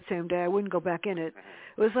away that same day. I wouldn't go back in it.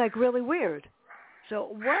 It was like really weird.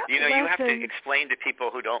 So what? You have to explain to people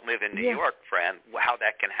who don't live in New York, Fran, how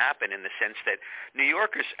that can happen in the sense that New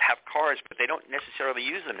Yorkers have cars, but they don't necessarily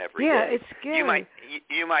use them every day. Yeah, it's scary.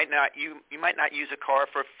 You might not use a car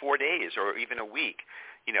for 4 days or even a week,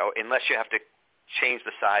 unless you have to change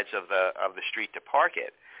the sides of the street to park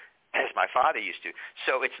it, as my father used to.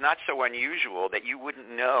 So it's not so unusual that you wouldn't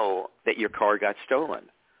know that your car got stolen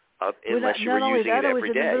unless you were using it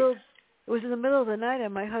every day. It was in the middle of the night,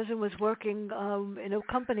 and my husband was working in a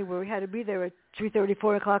company where we had to be there at 3:30,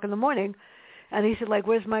 4 o'clock in the morning. And he said,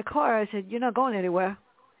 where's my car? I said, you're not going anywhere.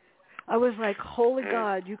 I was like, holy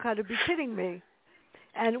God, you got to be kidding me.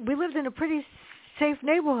 And we lived in a pretty safe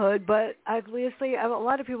neighborhood, but obviously a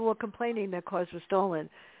lot of people were complaining that cars were stolen.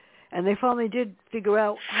 And they finally did figure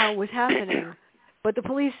out how it was happening, but the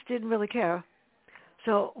police didn't really care.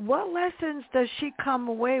 So what lessons does she come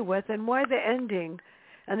away with, and why the ending?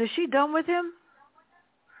 And is she done with him?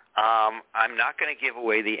 I'm not going to give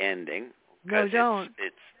away the ending. No, don't.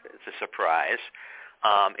 It's a surprise.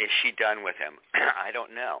 Is she done with him? I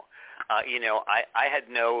don't know. I had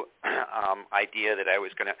no idea that I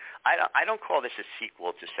was going to. I don't call this a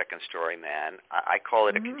sequel to Second Story Man. I call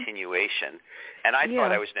it a continuation. And I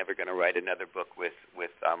thought I was never going to write another book with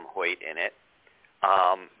Hoyt in it.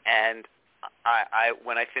 And I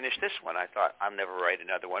when I finished this one, I thought I'll never write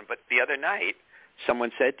another one. But the other night,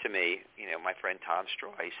 someone said to me, my friend Tom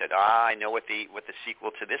Straw, he said, I know what the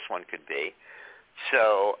sequel to this one could be.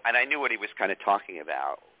 So, and I knew what he was kind of talking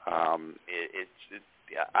about.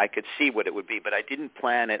 I could see what it would be, but I didn't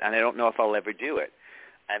plan it, and I don't know if I'll ever do it.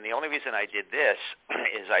 And the only reason I did this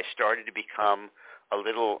is I started to become a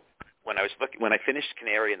little, when I finished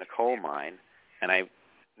Canary in the Coal Mine, and I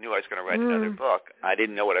knew I was going to write another book, I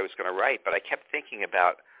didn't know what I was going to write, but I kept thinking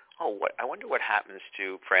about, I wonder what happens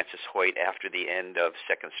to Francis Hoyt after the end of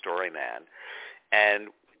Second Story Man. And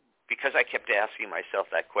because I kept asking myself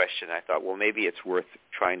that question, I thought, well, maybe it's worth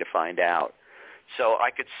trying to find out. So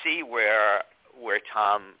I could see where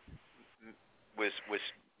Tom was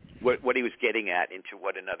what he was getting at into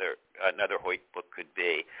what another Hoyt book could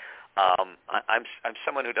be. I'm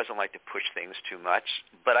someone who doesn't like to push things too much,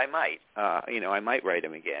 but I might I might write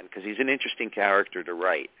him again because he's an interesting character to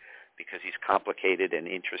write because he's complicated and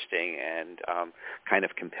interesting and kind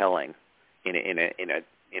of compelling in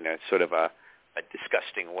a sort of a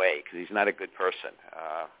disgusting way because he's not a good person.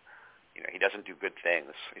 He doesn't do good things.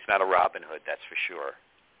 He's not a Robin Hood, that's for sure.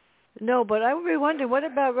 No, but I would be wondering, what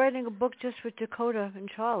about writing a book just for Dakota and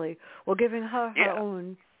Charlie, or giving her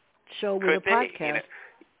own show with a podcast?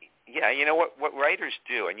 What writers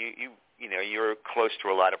do, and you're close to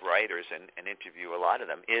a lot of writers and interview a lot of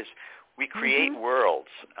them, is we create worlds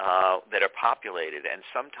that are populated, and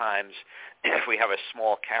sometimes if we have a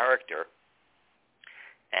small character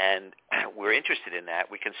and we're interested in that,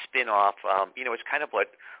 we can spin off, it's kind of what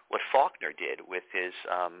Faulkner did with his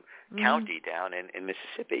county down in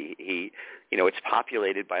Mississippi. It's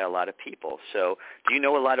populated by a lot of people. So do you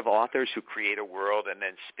know a lot of authors who create a world and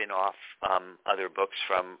then spin off other books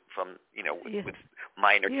from with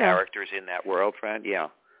minor characters in that world, Fran? Yeah.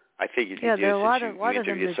 I figured you do. There are you a lot of them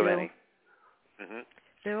interviewed so many.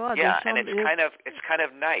 There are. And it's kind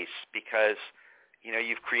of nice because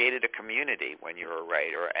you've created a community when you're a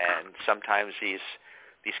writer, and sometimes these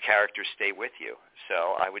characters stay with you.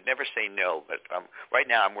 So I would never say no, but right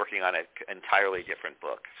now I'm working on an entirely different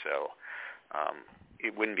book, so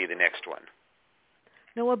it wouldn't be the next one.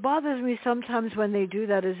 Now, what bothers me sometimes when they do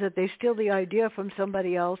that is that they steal the idea from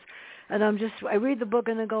somebody else, and I read the book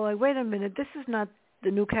and I go, wait a minute, this is not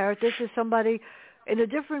the new character. This is somebody in a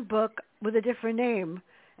different book with a different name.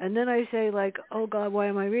 And then I say, oh, God, why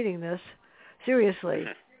am I reading this? Seriously.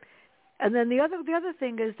 And then the other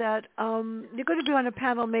thing is that you're going to be on a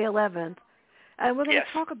panel May 11th, and we're going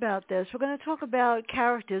to talk about this. We're going to talk about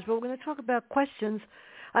characters, but we're going to talk about questions.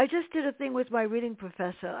 I just did a thing with my reading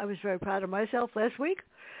professor. I was very proud of myself last week.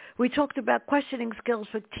 We talked about questioning skills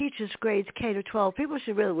for teachers grades K to 12. People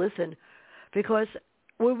should really listen because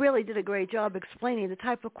we really did a great job explaining the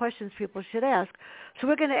type of questions people should ask. So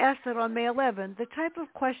we're going to ask that on May 11th, the type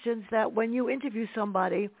of questions that when you interview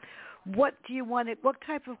somebody, what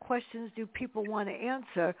type of questions do people want to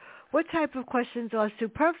answer? What type of questions are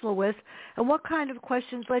superfluous? And what kind of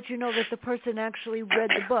questions let you know that the person actually read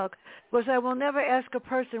the book? Because I will never ask a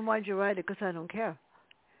person, why'd you write it? Because I don't care.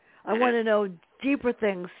 I want to know deeper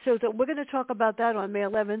things. So that we're going to talk about that on May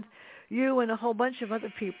 11th. You and a whole bunch of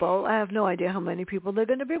other people. I have no idea how many people they're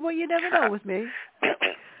going to be. Well, you never know with me.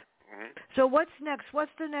 So what's next?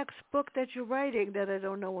 What's the next book that you're writing that I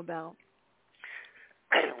don't know about?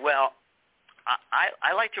 Well,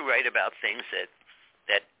 I like to write about things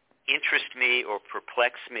that interest me or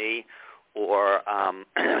perplex me or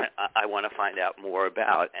I want to find out more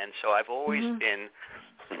about. And so I've always been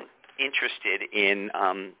interested in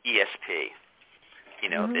ESP,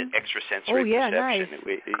 the extrasensory perception. Nice.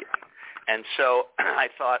 And so I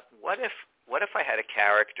thought, what if I had a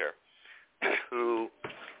character who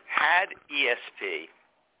had ESP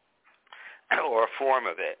or a form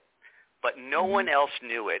of it, but no one else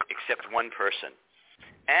knew it except one person.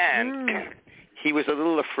 And he was a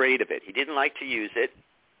little afraid of it. He didn't like to use it.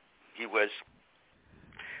 He was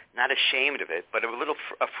not ashamed of it, but a little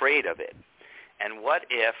afraid of it. And what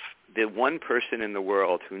if the one person in the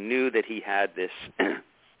world who knew that he had this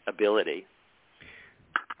ability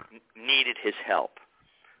needed his help?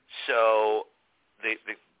 So the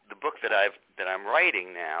book that I'm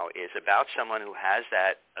writing now is about someone who has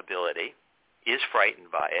that ability, is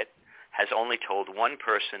frightened by it, has only told one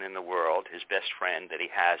person in the world, his best friend, that he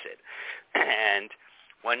has it. And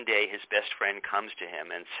one day his best friend comes to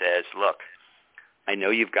him and says, look, I know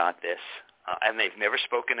you've got this. And they've never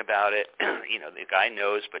spoken about it. The guy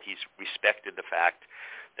knows, but he's respected the fact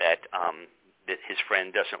that his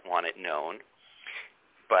friend doesn't want it known.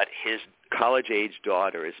 But his college-age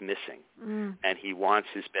daughter is missing, and he wants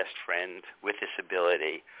his best friend with this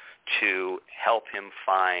ability to help him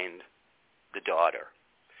find the daughter.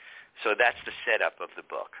 So that's the setup of the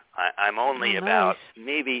book. I'm only about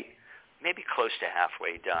maybe close to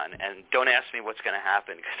halfway done. And don't ask me what's going to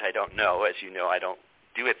happen because I don't know. As you know, I don't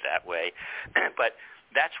do it that way. But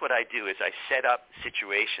that's what I do is I set up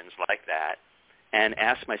situations like that and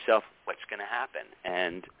ask myself what's going to happen.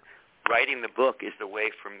 And writing the book is the way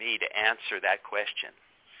for me to answer that question.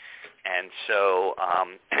 And so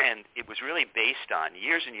and it was really based on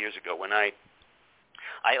years and years ago when I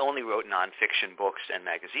only wrote nonfiction books and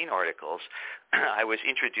magazine articles. I was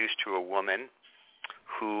introduced to a woman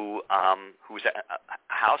who was a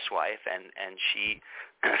housewife, and she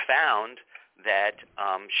found that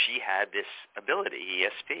she had this ability,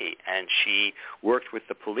 ESP, and she worked with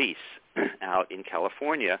the police out in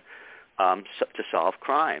California to solve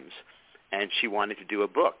crimes. And she wanted to do a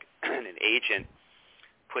book. And an agent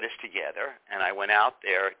put us together, and I went out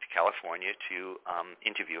there to California to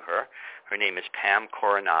interview her. Her name is Pam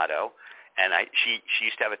Coronado, and she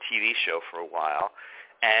used to have a TV show for a while,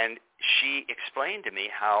 and she explained to me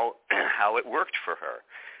how it worked for her.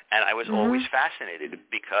 And I was always fascinated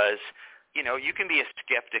because, you can be a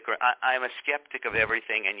skeptic, or I'm a skeptic of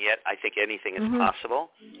everything, and yet I think anything is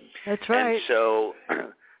possible. That's right. And so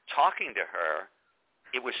talking to her,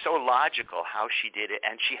 it was so logical how she did it,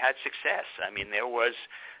 and she had success. I mean, there was,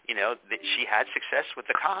 she had success with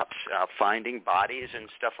the cops, finding bodies and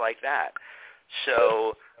stuff like that.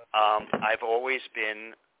 So I've always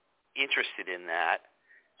been interested in that,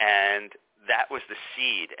 and that was the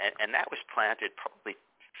seed, and that was planted probably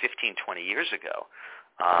 15, 20 years ago,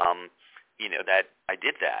 that I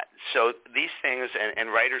did that. So these things,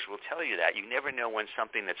 and writers will tell you that, you never know when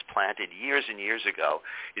something that's planted years and years ago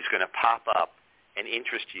is going to pop up and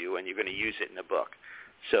interest you, and you're going to use it in a book.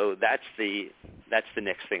 So that's the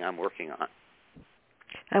next thing I'm working on.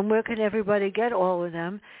 And where can everybody get all of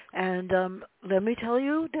them? And let me tell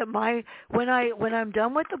you that when I'm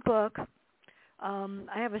done with the book,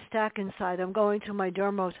 I have a stack inside. I'm going to my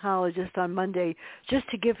dermatologist on Monday just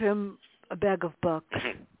to give him a bag of books,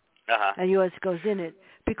 and yours goes in it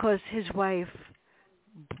because his wife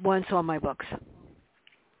wants all my books.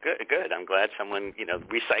 Good. I'm glad someone,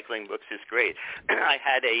 recycling books is great. I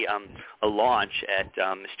had a launch at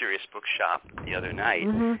Mysterious Bookshop the other night,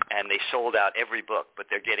 and they sold out every book, but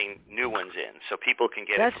they're getting new ones in. So people can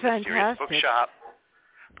get it from Mysterious Bookshop.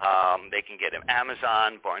 They can get it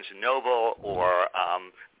Amazon, Barnes & Noble, or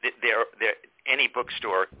any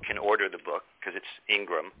bookstore can order the book because it's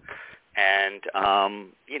Ingram. And,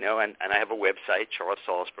 and I have a website,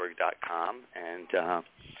 charlesalzberg.com, and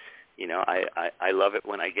I love it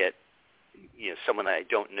when I get, someone that I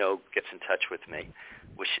don't know gets in touch with me,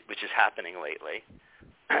 which is happening lately.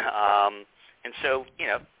 And so,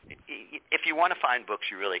 if you want to find books,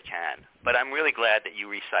 you really can. But I'm really glad that you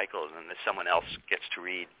recycle and that someone else gets to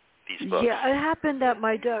read these books. Yeah, it happened that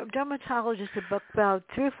my dermatologist about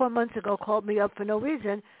 3 or 4 months ago called me up for no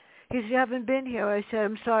reason. He said, "You haven't been here." I said,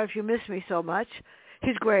 "I'm sorry if you miss me so much."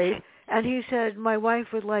 He's great. And he said, "My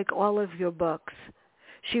wife would like all of your books.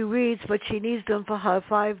 She reads, but she needs them for her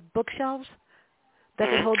 5 bookshelves that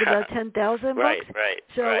can hold about 10,000 books. Right.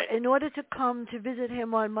 So in order to come to visit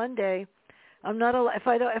him on Monday, I'm not allowed. If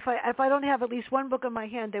I don't have at least one book in my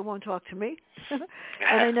hand, they won't talk to me,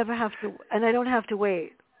 and I never have to. And I don't have to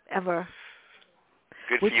wait ever.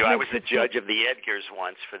 Good for you. I was the judge of the Edgars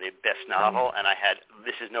once for the best novel, and I had,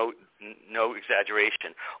 this is no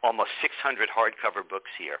exaggeration, almost 600 hardcover books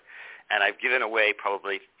here, and I've given away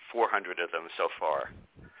probably 400 of them so far.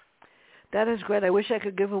 That is great. I wish I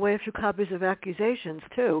could give away a few copies of Accusations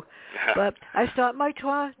too, but I start my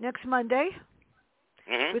tour next Monday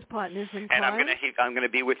with Partners in Crime. And I'm going to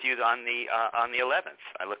be with you on the 11th.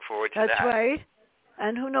 I look forward to that. That's right.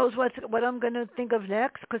 And who knows what I'm going to think of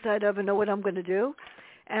next, because I never know what I'm going to do.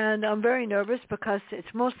 And I'm very nervous because it's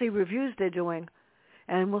mostly reviews they're doing,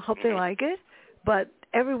 and we'll hope they like it. But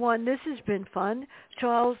everyone, this has been fun.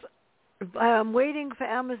 Charles, I'm waiting for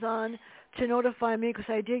Amazon to notify me, because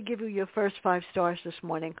I did give you your first 5 stars this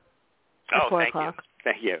morning at 4 o'clock.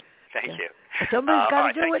 Thank you. Somebody's got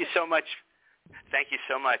to do it. Thank you so much. Thank you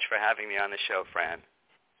so much for having me on the show, Fran.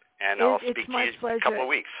 And I'll speak to you in a couple of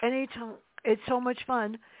weeks. Anytime. It's so much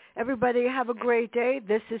fun. Everybody have a great day.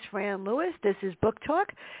 This is Fran Lewis. This is Book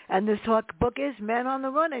Talk. And this book is Man on the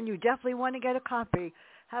Run, and you definitely want to get a copy.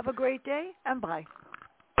 Have a great day, and bye.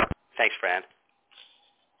 Thanks, Fran.